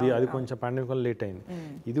వచ్చింది. అది కొంచెం పాండమిక్ వల్ల లేట్ అయింది.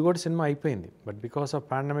 ఇది కూడా సినిమా అయిపోయింది, బట్ బికాస్ ఆఫ్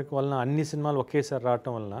పాండమిక్ వలన అన్ని సినిమాలు ఒకేసారి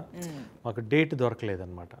రావటం వలన మాకు డేట్ దొరకలేదు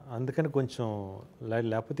అనమాట. అందుకని కొంచెం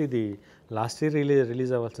లేకపోతే ఇది లాస్ట్ ఇయర్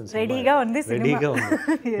రిలీజ్ అవ్వాల్సింది, రెడీగా ఉంది.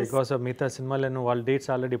 బికాస్ ఆఫ్ మిగతా సినిమాలను వాళ్ళ డేట్స్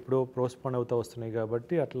ఆల్రెడీ ఎప్పుడో పోస్ట్పోన్ అవుతూ వస్తున్నాయి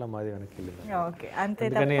కాబట్టి అట్లా మాది వెనక్కి వెళ్ళింది.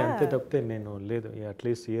 అందుకని అంతే తప్పితే నేను లేదు,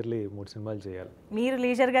 అట్లీస్ట్ ఇయర్లీ 3 సినిమాలు చేయాలి. మీరు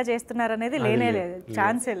లీజర్గా చేస్తున్నారనేది లేనే లేదు,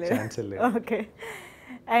 ఛాన్సే లేదు. ఓకే,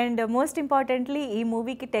 అండ్ మోస్ట్ ఇంపార్టెంట్లీ ఈ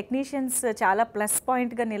మూవీకి టెక్నీషియన్స్ చాలా ప్లస్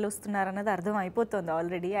పాయింట్గా నిలుస్తున్నారు అన్నది అర్థం అయిపోతుంది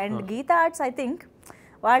already. And Gita arts I think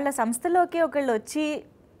వాళ్ళ సంస్థలోకి ఒకళ్ళు వచ్చి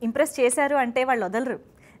ఇంప్రెస్ చేశారు అంటే వాళ్ళు వదలరు.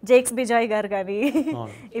 జేక్స్ బిజాయ్ గారు కానీ,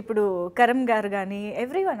 ఇప్పుడు కరమ్ గారు కానీ,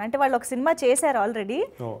 ఎవ్రీవన్ అంటే వాళ్ళు ఒక సినిమా చేశారు ఆల్రెడీ,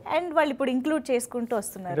 అండ్ వాళ్ళు ఇప్పుడు ఇంక్లూడ్ చేసుకుంటూ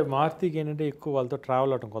వస్తున్నారు. అంటే మార్తికి ఏంటంటే ఎక్కువ వాళ్ళతో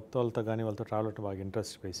ట్రావెల్ అవటం, కొత్త వాళ్ళతో కానీ వాళ్ళతో ట్రావెల్ అవటం బాగా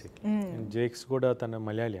ఇంట్రెస్ట్. బేసిక్ జేక్స్ కూడా తన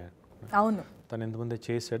మలయాళీ, అవును, తను ఎంతమంది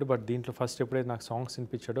చేశాడు. బట్ దీంట్లో ఫస్ట్ ఎప్పుడైతే నాకు సాంగ్స్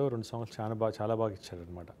వినిపించాడో 2 సాంగ్స్ చాలా బాగా ఇచ్చాడు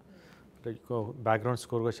అనమాట. అంటే బ్యాక్గ్రౌండ్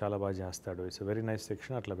స్కోర్ కూడా చాలా బాగా చేస్తాడు. ఇట్స్ వెరీ నైస్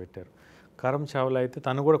సెక్షన్, అట్లా పెట్టారు. కరమ్ చావ్లా అయితే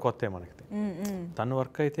తను కూడా కొత్త మనకి. తన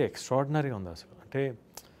వర్క్ అయితే ఎక్స్ట్రాడినరీగా ఉంది అసలు. అంటే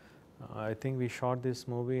I think we shot this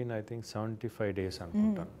movie in 75 days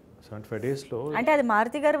అనుకుంటాను. 75 daysలో అంటే అది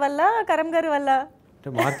మారుతి గారి వల్ల, కరమ్ గారి వల్ల, అంటే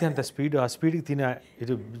మారుతి అంత ఆ స్పీడ్కి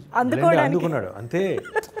ఇది అందుకున్నాడు అంతే.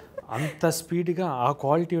 అంత స్పీడ్గా ఆ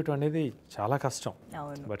క్వాలిటీ ఇవ్వటం అనేది చాలా కష్టం.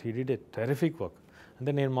 అవును. But he did a terrific work.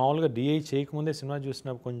 అంటే నేను మామూలుగా డిఐ చేయకముందే సినిమా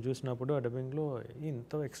కొంచెం చూసినప్పుడు ఆ డబ్బింగ్లో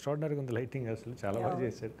ఇంత ఎక్స్ట్రాడినరీగా ఉంది లైటింగ్, అసలు చాలా బాగా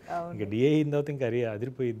చేశాడు, ఇంకా డిఐ అయిన తర్వాత ఇంకా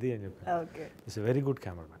అదిరిపోయిద్ది అని చెప్పి. It's a very good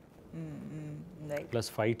cameraman. Plus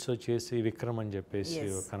fights వచ్చేసి విక్రమ్ అని చెప్పేసి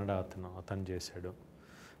కన్నడ అతను చేశాడు.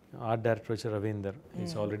 ఆర్ట్ డైరెక్టర్ వచ్చి Ravinder,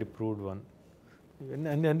 is already proved one.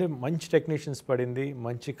 అంటే మంచి టెక్నీషియన్స్ పడింది,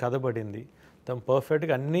 మంచి కథ పడింది, తను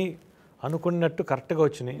పర్ఫెక్ట్గా అన్నీ అనుకున్నట్టు కరెక్ట్గా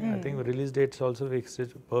వచ్చినాయి. I think release dates also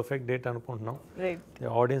fixed, perfect date అనుకుంటున్నాం.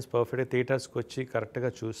 ఆడియన్స్ పర్ఫెక్ట్గా థియేటర్స్కి వచ్చి కరెక్ట్గా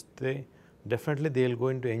చూస్తే definitely they will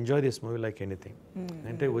going to enjoy this movie like anything.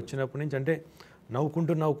 అంటే వచ్చినప్పటి నుంచి అంటే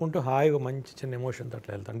నవ్వుకుంటూ హాయిగా మంచి చిన్న ఎమోషన్తో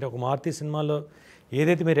అట్లా వెళ్తాం. అంటే ఒక మారుతి సినిమాలో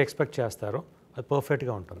ఏదైతే మీరు ఎక్స్పెక్ట్ చేస్తారో అది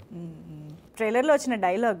పర్ఫెక్ట్గా ఉంటుంది. ట్రైలర్లో వచ్చిన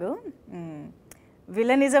డైలాగు,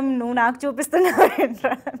 విలనిజం నువ్వు నాకు చూపిస్తున్నావు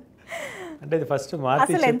అంటే అది ఫస్ట్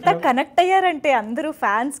మారుతి అసలు ఎంత కనెక్ట్ అయ్యారంటే అందరూ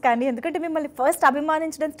ఫ్యాన్స్ కానీ, ఎందుకంటే మిమ్మల్ని ఫస్ట్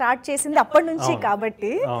అభిమానించడం స్టార్ట్ చేసింది అప్పటి నుంచి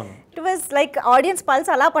కాబట్టి it was like audience pulse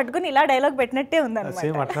అలా పట్టుకుని ఇలా డైలాగ్ పెట్టినట్టే ఉంది.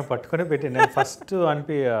 సేమ్ అట్లా పట్టుకునే పెట్టి నేను ఫస్ట్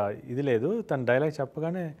ఇది లేదు, తన డైలాగ్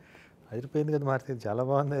చెప్పగానే అదిరిపోయింది కదా మారుతి, చాలా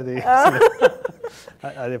బాగుంది అది.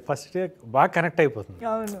 అది ఫస్ట్ బాగా కనెక్ట్ అయిపోతుంది.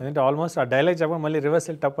 అంటే ఆల్మోస్ట్ ఆ డైలాగ్ చెప్పగా మళ్ళీ రివర్స్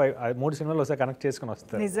టప్ 3 సినిమాలు ఒకసారి కనెక్ట్ చేసుకుని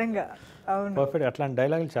వస్తారు. నిజంగా పర్ఫెక్ట్. అట్లాంటి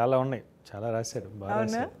డైలాగులు చాలా ఉన్నాయి, చాలా రాశాడు, బాగా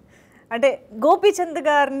రాశాడు. అంటే గోపీచంద్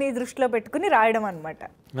గారిని దృష్టిలో పెట్టుకుని రాయడం అనమాట.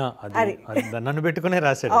 అది నన్ను పెట్టుకునే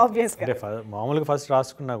రాశాడు. అంటే మామూలుగా ఫస్ట్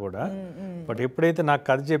రాసుకున్నా కూడా, బట్ ఎప్పుడైతే నాకు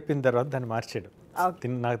కథ చెప్పిన తర్వాత దాన్ని మార్చాడు,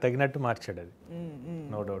 నాకు తగినట్టు మార్చాడు, అది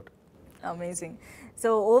నో డౌట్. అమేజింగ్. సో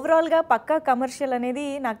ఓవరాల్గా పక్కా కమర్షియల్ అనేది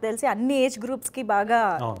నాకు తెలిసి అన్ని ఏజ్ గ్రూప్స్కి బాగా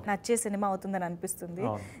నచ్చే సినిమా అవుతుందని అనిపిస్తుంది.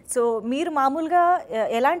 సో మీరు మామూలుగా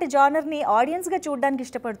ఎలాంటి జానర్ని ఆడియన్స్గా చూడడానికి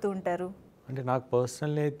ఇష్టపడుతూ ఉంటారు? అంటే నాకు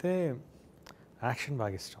పర్సనల్లీ అయితే యాక్షన్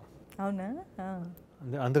బాగా ఇష్టం. అవునా?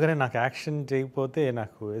 అందుకనే నాకు యాక్షన్ చేయకపోతే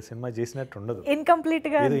నాకు సినిమా చేసినట్టు ఉండదు,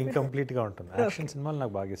 ఇన్కంప్లీట్గా ఉంటుంది. యాక్షన్ సినిమాలు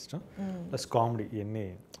నాకు బాగా ఇష్టం. ప్లస్ కామెడీ, ఇవన్నీ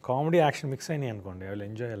కామెడీ యాక్షన్ మిక్స్ అయినాయి అనుకోండి, I will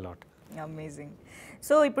enjoy a lot. Amazing.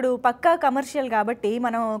 So ఇప్పుడు పక్కా కమర్షియల్ కాబట్టి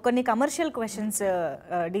మనం కొన్ని కమర్షియల్ క్వశ్చన్స్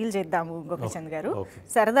డీల్ చేద్దాము గోపిచంద్ గారు,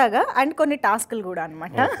 సరదాగా, అండ్ కొన్ని టాస్క్లు కూడా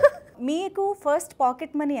అనమాట. మీకు ఫస్ట్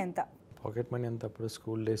పాకెట్ మనీ ఎంత? పాకెట్ మనీ ఎంత అప్పుడు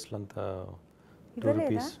స్కూల్ డేస్లో అంతా 2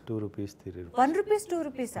 రూపీస్ 3 రూపీస్ 1 రూపీస్ 2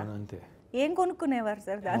 రూపీస్ అంతే. ఏం కొనుక్కునేవారు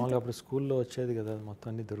సార్? మామూలుగా అప్పుడు స్కూల్లో వచ్చేది కదా, మొత్తం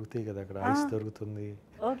అన్ని దొరుకుతాయి కదా అక్కడ. ఐస్ దొరుకుతుంది,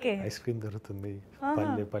 ఐస్ క్రీమ్ దొరుకుతుంది,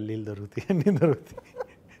 పల్లీలు దొరుకుతాయి, అన్ని దొరుకుతాయి.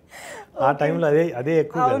 ఆ టైంలో అదే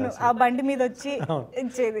ఎక్కువ, ఆ బండి మీద వచ్చి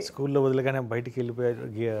స్కూల్లో వదిలేగానే బయటికి వెళ్ళిపోయారు,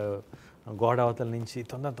 గోడ అవతల నుంచి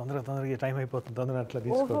తొందరగా టైం అయిపోతుంది, తొందరగా అట్లా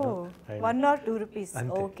తీసుకోవడం. 1 or 2 రూపీస్.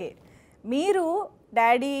 ఓకే. మీరు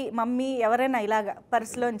డాడీ మమ్మీ ఎవరైనా ఇలాగా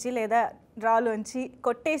పర్సులోంచి లేదా డ్రాలోంచి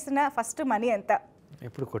కొట్టేసిన ఫస్ట్ మనీ ఎంత?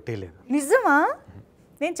 ఎప్పుడు కొట్టేయలేదు. నిజమా?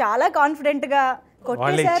 నేను చాలా కాన్ఫిడెంట్గా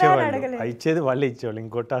ఇచ్చేది వాళ్ళే ఇచ్చేవాళ్ళు,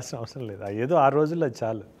 ఇంకొట్టాల్సిన అవసరం లేదు. ఏదో ఆ రోజుల్లో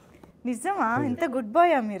చాలు. నిజమా? ఇంత గుడ్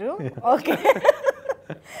బాయ్ మీరు. ఓకే.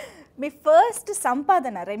 మీ ఫస్ట్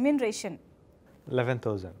సంపాదన, రెమ్యూనరేషన్?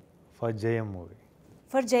 11,000 ఫర్ జయం మూవీ.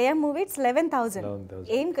 ఫర్ జయం మూవీ ఇట్స్ 11,000.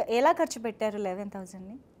 ఎలా ఖర్చు పెట్టారు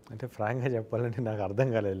 11,000ని? అంటే ఫ్రాంక్గా చెప్పాలంటే నాకు అర్థం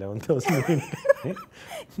కాలేదు 11,000.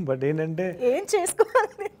 బట్ ఏంటంటే ఏం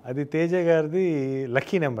చేసుకోవాలి, అది తేజ గారిది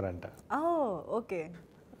లక్కీ నెంబర్ అంట. ఓకే.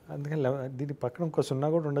 అందుకని దీని పక్కన ఇంకో 0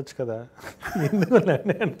 కూడా ఉండొచ్చు కదా, ఎందుకు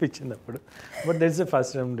అనిపించింది అప్పుడు. But that's the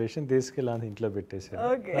first remuneration. తీసుకెళ్ళి ఇంట్లో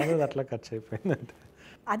పెట్టేసాను, అట్లా ఖర్చు అయిపోయింది అంతే.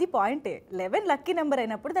 అది పాయింటే. 11 లక్కీ నెంబర్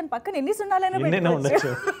అయినప్పుడు దాని పక్కన ఎన్ని సున్నాలైనా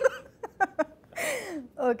ఉండొచ్చు.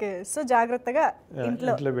 ఓకే. సో జాగ్రత్తగా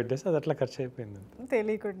ఇంట్లో పెట్టేసి అది అట్లా ఖర్చు అయిపోయింది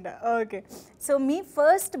తెలియకుండా. ఓకే. సో మీ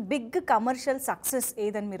ఫస్ట్ బిగ్ కమర్షియల్ సక్సెస్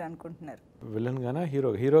ఏదని మీరు అనుకుంటున్నారు? విలన్ గానా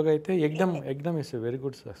హీరోగా అయితే ఎగ్దమ్ is very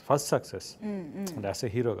good first success. అంటే యాజ్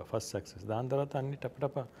ఎ హీరోగా ఫస్ట్ సక్సెస్. దాని తర్వాత అన్ని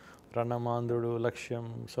టపటప రణమాంధ్రుడు, లక్ష్యం,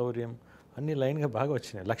 శౌర్యం అన్ని లైన్గా బాగా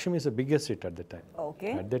వచ్చినాయి. లక్ష్యం is the biggest hit at the time.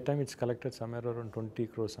 At that time it's collected somewhere around 20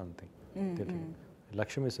 crores something.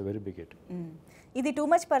 లక్ష్యం ఈస్ వెరీ బిగ్ హిట్. ఇది టూ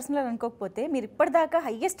మచ్ పర్సనల్ అనుకోకపోతే మీరు ఇప్పటిదాకా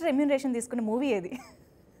హైయెస్ట్ రెమ్యూనరేషన్ తీసుకున్న మూవీ ఏది?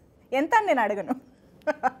 ఎంత అని నేను అడగను.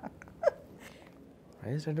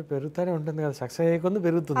 హైయెస్ట్ అంటే పెరుగుతూనే ఉంటుంది కదా, సక్సెస్ అయ్యేకొంది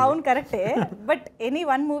పెరుగుతుంది. అవును, కరెక్టే. But any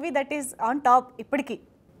one movie that is on top ఇప్పటికి?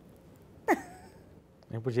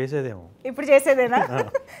 ఇప్పుడు చేసేదేనా?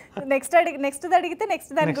 నెక్స్ట్ అడిగితే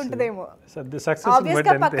నెక్స్ట్ దానికి ఉంటుందేమో.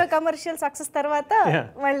 ఆబ్వియస్గా పక్క కమర్షియల్ సక్సెస్ తర్వాత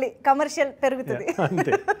మళ్ళీ కమర్షియల్ పెరుగుతుంది.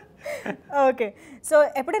 ఓకే. సో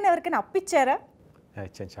ఎప్పుడైనా ఎవరికైనా అప్పిచ్చారా?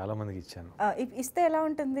 ఇచ్చాను, చాలా మందికి ఇచ్చాను. ఇస్తే ఎలా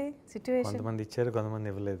ఉంటుంది సిచ్యువేషన్? కొంతమంది ఇచ్చారు, కొంతమంది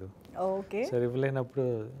ఇవ్వలేదు. ఓకే. సరే ఇవ్వలేనప్పుడు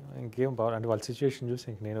ఇంకేం అంటే వాళ్ళ సిచ్యువేషన్ చూసి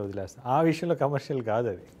ఇంక నేను వదిలేస్తాను. ఆ విషయంలో కమర్షియల్ కాదు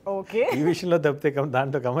అది. ఓకే. ఈ విషయంలో తప్పితే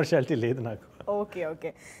దాంట్లో కమర్షియాలిటీ లేదు నాకు. Okay okay.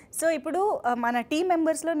 సో ఇప్పుడు మన టీం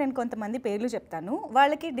మెంబర్స్లో నేను కొంతమంది పేర్లు చెప్తాను.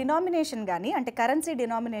 వాళ్ళకి డినామినేషన్ కానీ అంటే కరెన్సీ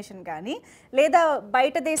డినామినేషన్ కానీ లేదా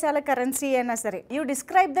బయట దేశాల కరెన్సీ అయినా సరే you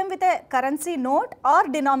describe them with a currency note are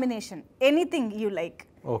denomination anything you like.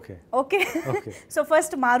 Okay okay. So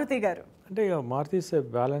first Maruti గారు. అంటే Maruti is a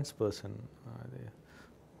balance person. అదే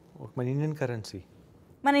మన ఇండియన్ కరెన్సీ,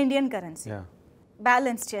 మన ఇండియన్ కరెన్సీ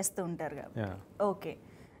బ్యాలెన్స్ చేస్తూ ఉంటారు కాబట్టి. ఓకే.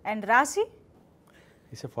 అండ్ రాశి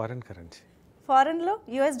ఇస్ ఏ ఫారెన్ కరెన్సీ. ఫారెన్లో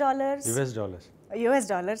యుఎస్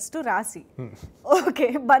డాలర్స్ టు రాశి. ఓకే.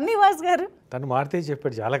 బన్నీవాస్ గారు. తను మారుతి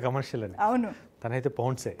చెప్పాడు చాలా కమర్షియల్ అని. అవును. తనైతే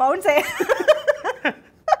పౌండ్సే.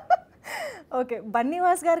 ఓకే.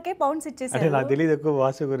 బన్నీవాస్ గారికే పౌండ్స్ ఇచ్చేసారు. అంటే నాకు తెలియదు ఎక్కువ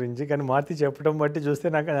వాసు గురించి, కానీ మారుతి చెప్పడం బట్టి చూస్తే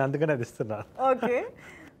నాకు అందుకనే అది ఇస్తున్నా. ఓకే.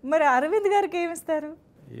 మరి అరవింద్ గారికి ఏమి ఇస్తారు?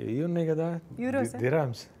 ఇవి ఉన్నాయి కదా,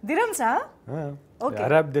 దిరామ్స్. దిరమ్సా?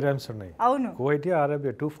 అరబ్ దిరామ్స్ ఉన్నాయి. అవును. కువైట్ అరబ్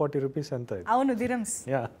 240 రూపీస్ అంత. అవును, దిరమ్స్.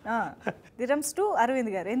 దిరమ్స్ టు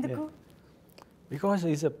అరవింద్ గారు. ఎందుకు? Because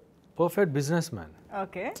is a perfect business man.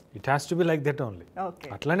 Okay. It has to be like that only.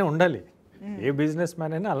 అట్లానే ఉండాలి, ఏ బిజినెస్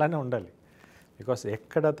మ్యాన్ అయినా అలానే ఉండాలి. బికాస్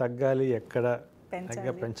ఎక్కడ తగ్గాలి ఎక్కడ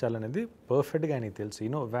పెంచాలనేది పర్ఫెక్ట్గా ఆయనకి తెలుసు.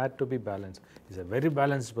 Wear to be balance. Is a very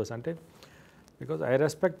balanced person. అంటే బికాస్ ఐ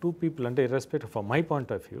రెస్పెక్ట్ 2 people, అంటే ఇర్రెస్పెక్ట్ for my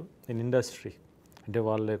point of view in industry. అంటే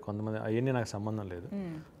వాళ్ళు కొంతమంది అవన్నీ నాకు సంబంధం లేదు.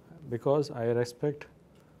 Because I respect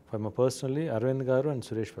for my personally Arvind గారు అండ్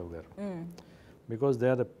సురేష్ బాబు గారు. Because they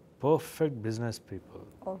are the perfect business people.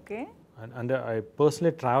 Okay. And I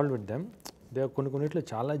personally travel with them. They కొన్నిట్లో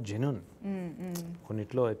చాలా జెన్యూన్,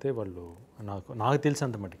 కొన్నిట్లో అయితే వాళ్ళు నాకు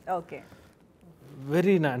తెలిసినంత మటుకు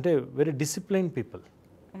వెరీ అంటే very discipline people.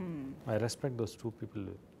 I respect those 2 people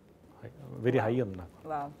very high ఉంది నాకు.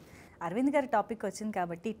 అరవింద్ గారి టాపిక్ వచ్చింది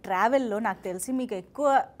కాబట్టి ట్రావెల్లో నాకు తెలిసి మీకు ఎక్కువ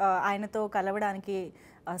ఆయనతో కలవడానికి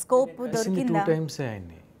స్కోప్ దొరికిందా? 2 times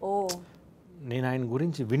ఆయన్ని. నేను ఆయన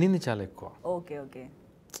గురించి వినింది చాలా ఎక్కువ. Okay okay.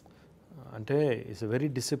 అంటే is a very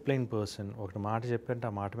discipline person. ఒకటి మాట చెప్పంటే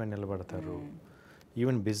ఆ మాట మీద నిలబడతారు.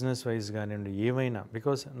 ఈవెన్ బిజినెస్ వైజ్ కానివ్వండి ఏమైనా.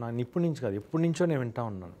 బికాస్ నేను ఇప్పటి నుంచి కాదు, ఎప్పటి నుంచో నేను వింటా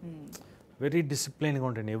ఉన్నాను. వెరీ డిసిప్లైన్గా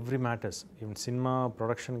ఉంటాను every matters. Even cinema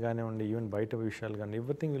production కానివ్వండి, ఈవెన్ బయట విషయాలు కానీ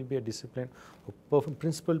everything will be a discipline perfect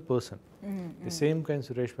principal person. The same kind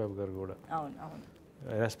Suresh Babu గారు కూడా.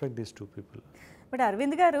 I respect these 2 people. But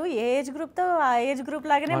Arvind గారు ఏ ఏజ్ గ్రూప్తో ఆ ఏజ్ గ్రూప్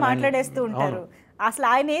లాగానే మాట్లాడేస్తూ ఉంటారు. అసలు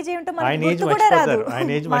ఆయన ఏజ్ ఏమిటో మనకు గుర్తు కూడా రాదు.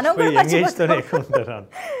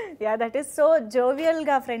 యా, దట్ ఈస్ సో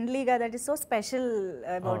జోవియల్గా, ఫ్రెండ్లీగా, that is so special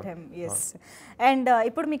about him. Yes. And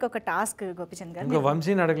ఇప్పుడు మీకు ఒక టాస్క్ గోపిచంద్ గారు. ఇంకా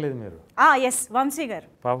వంశీని అడగలేదు మీరు. ఎస్, వంశీ గారు.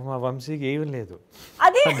 పాపం మా వంశీకి ఏమీ లేదు.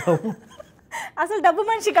 అది అసలు డబ్బు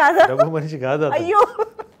మనిషి కాదా? డబ్బు మనిషి కాదు. అయ్యో.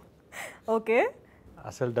 ఓకే.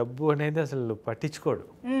 అసలు డబ్బు అనేది అసలు పట్టించుకోడు.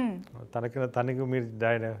 తనకి మీరు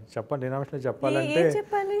చెప్పండి, డినామినేషన్ చెప్పాలంటే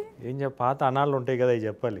ఏం పాత అనాలు ఉంటాయి కదా, అవి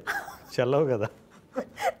చెప్పాలి. చెల్లవు కదా,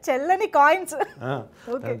 చెల్లని కాయిన్స్.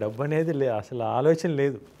 డబ్బు అనేది అసలు ఆలోచన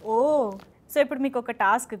లేదు. సో ఇప్పుడు మీకు ఒక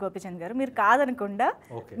టాస్క్ గోపిచంద్ గారు, మీరు కాదనకుండా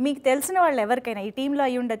మీకు తెలిసిన వాళ్ళు ఎవరికైనా ఈ టీంలో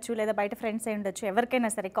అయి ఉండొచ్చు లేదా బయట ఫ్రెండ్స్ అయి ఉండొచ్చు,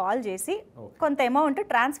 ఎవరికైనా సరే కాల్ చేసి కొంత అమౌంట్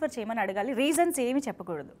ట్రాన్స్ఫర్ చేయమని అడగాలి. రీజన్స్ ఏమి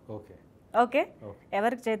చెప్పకూడదు. ఓకే.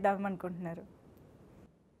 ఎవరికి చేద్దాం అనుకుంటున్నారు?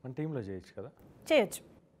 మన టీంలో చేయొచ్చు కదా. చేయొచ్చు.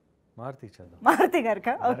 మారుతికి చేద్దాం. మారుతి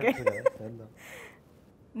గారికా? ఓకే.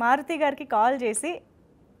 మారుతి గారికి కాల్ చేసి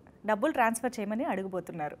డబ్బులు ట్రాన్స్ఫర్ చేయమని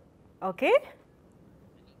అడగబోతున్నారు. Okay.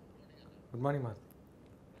 Good morning Maruti.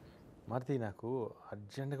 Maruti, నాకు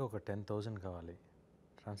అర్జెంటుగా ఒక 10,000 కావాలి.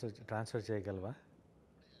 ట్రాన్స్ఫర్ చేయగలవా?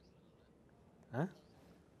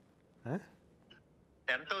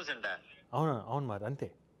 10,000? అవును అవును మరి అంతే.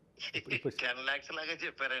 10 lakhs లాగా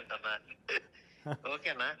చెప్పారేంటన్నా?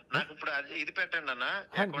 ఓకేనా, నాకు ఇప్పుడు ఇది పెట్టండి అన్న.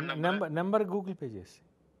 నెంబర్ గూగుల్ పే చేసి.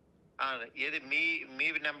 ఏది మీ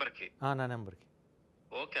నెంబర్కి? నా నెంబర్కి.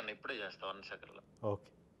 ఓకే అన్న, ఇప్పుడే చేస్తా 1 సెకండ్లో. Okay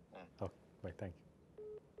okay by, thank you.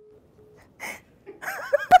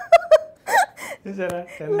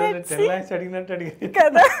 10 lakhs అడిగినట్టు అడిగి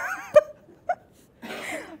కదా.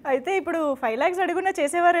 అయితే ఇప్పుడు 5 lakhs అడుగున్నా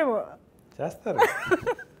చేసేవారేమో. చేస్తారు.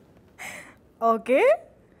 ఓకే.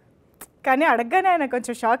 కానీ అడగగానే ఆయన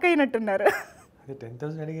కొంచెం షాక్ అయినట్టున్నారు.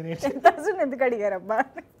 10,000 అడిగారు. 10,000 ఎందుకు అడిగారబ్బా?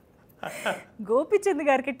 గోపిచంద్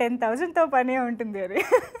గారికి 10,000తో పనే ఉంటుంది అది.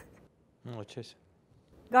 వచ్చేసి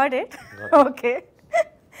గాట్ ఇట్. ఓకే.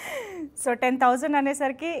 సో 10,000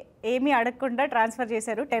 అనేసరికి ఏమీ అడగకుండా ట్రాన్స్ఫర్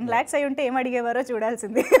చేశారు. 10 lakhs అయి ఉంటే ఏం అడిగేవారో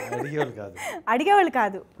చూడాల్సింది. అడిగేవాళ్ళు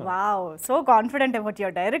కాదు. Wow, so confident about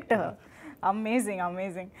your director. Amazing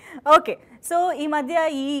amazing. Okay. So ఈ మధ్య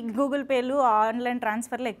ఈ గూగుల్ పేలు ఆన్లైన్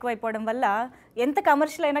ట్రాన్స్ఫర్లు ఎక్కువ అయిపోవడం వల్ల ఎంత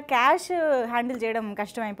కమర్షియల్ అయినా క్యాష్ హ్యాండిల్ చేయడం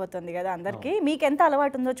కష్టం అయిపోతుంది కదా అందరికీ. మీకు ఎంత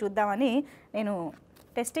అలవాటు ఉందో చూద్దామని నేను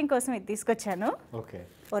టెస్టింగ్ కోసం ఇది తీసుకొచ్చాను. ఓకే.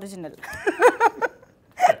 ఒరిజినల్.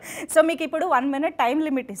 సో మీకు ఇప్పుడు 1 minute టైం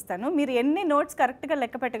లిమిట్ ఇస్తాను, మీరు ఎన్ని నోట్స్ కరెక్ట్గా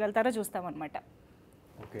లెక్క పెట్టగలుగుతారో చూస్తామన్నమాట.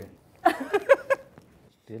 ఓకే.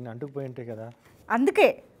 అంటుకుపోయి ఉంటాయి కదా, అందుకే.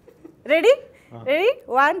 రెడీ?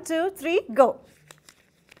 1 2 3 గో.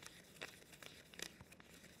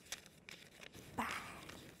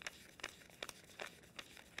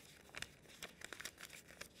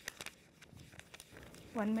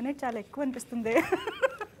 వన్ మినిట్ చాలా ఎక్కువ అనిపిస్తుంది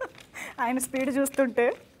ఆయన స్పీడ్ చూస్తుంటే.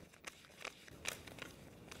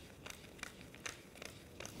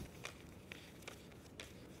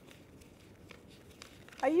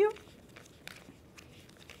 అయ్యో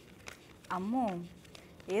అమ్మో,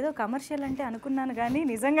 ఏదో కమర్షియల్ అంటే అనుకున్నాను కానీ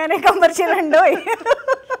నిజంగానే కమర్షియల్ అండో.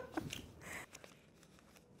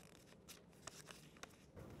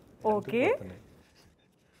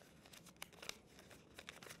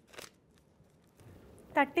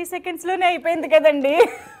 30 secondsలోనే అయిపోయింది కదండి.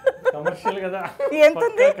 కమర్షియల్ కదా.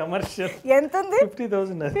 ఎంతుంది? కమర్షియల్ ఎంతుంది?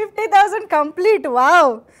 50,000. 50,000 కంప్లీట్.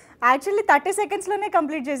 వావ్, యాక్చువల్లీ 30 secondsలోనే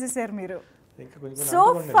కంప్లీట్ చేసేసారు మీరు. సో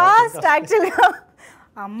ఫాస్ట్ యాక్చువల్గా.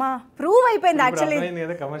 అమ్మా, ప్రూవ్ అయిపోయింది యాక్చువల్లీ,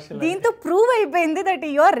 దీంతో ప్రూవ్ అయిపోయింది that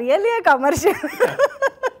you are really a commercial.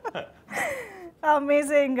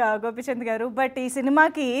 Amazing Gopichand గారు. బట్ ఈ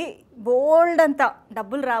సినిమాకి బోల్డ్ అంత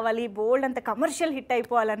డబ్బులు రావాలి, బోల్డ్ అంత కమర్షియల్ హిట్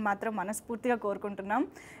అయిపోవాలని మాత్రం మనస్ఫూర్తిగా కోరుకుంటున్నాం.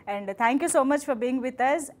 And thank you so much for being with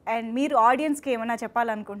us. And మీరు ఆడియన్స్కి ఏమైనా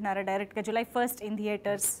చెప్పాలనుకుంటున్నారా డైరెక్ట్గా? July 1st in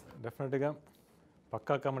theatres. డెఫినెట్గా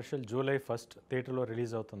పక్కా కమర్షియల్ July 1st థియేటర్లో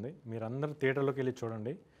రిలీజ్ అవుతుంది. మీరందరూ థియేటర్లోకి వెళ్ళి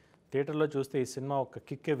చూడండి. థియేటర్లో చూస్తే ఈ సినిమా ఒక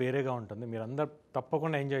కిక్కే వేరేగా ఉంటుంది, మీరందరూ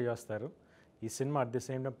తప్పకుండా ఎంజాయ్ చేస్తారు. ఈ cinema at the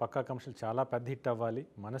same time Pakka commercial చాలా పెద్ద హిట్ అవ్వాలి.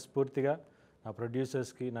 మనస్ఫూర్తిగా నా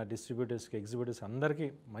ప్రొడ్యూసర్స్కి, నా డిస్ట్రిబ్యూటర్స్కి, ఎగ్జిబ్యూటర్స్కి అందరికీ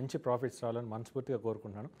మంచి ప్రాఫిట్స్ రావాలని మనస్ఫూర్తిగా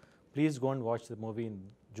కోరుకుంటున్నాను. Please go and watch the movie in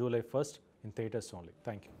July 1st in theatres only.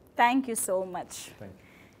 Thank you so much.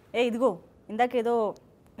 ఇదిగో ఇందాక ఏదో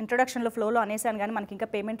ఇంట్రొడక్షన్లో ఫ్లోలో అనేసాను కానీ మనకి ఇంకా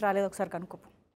పేమెంట్ రాలేదు, ఒకసారి కనుక్కో.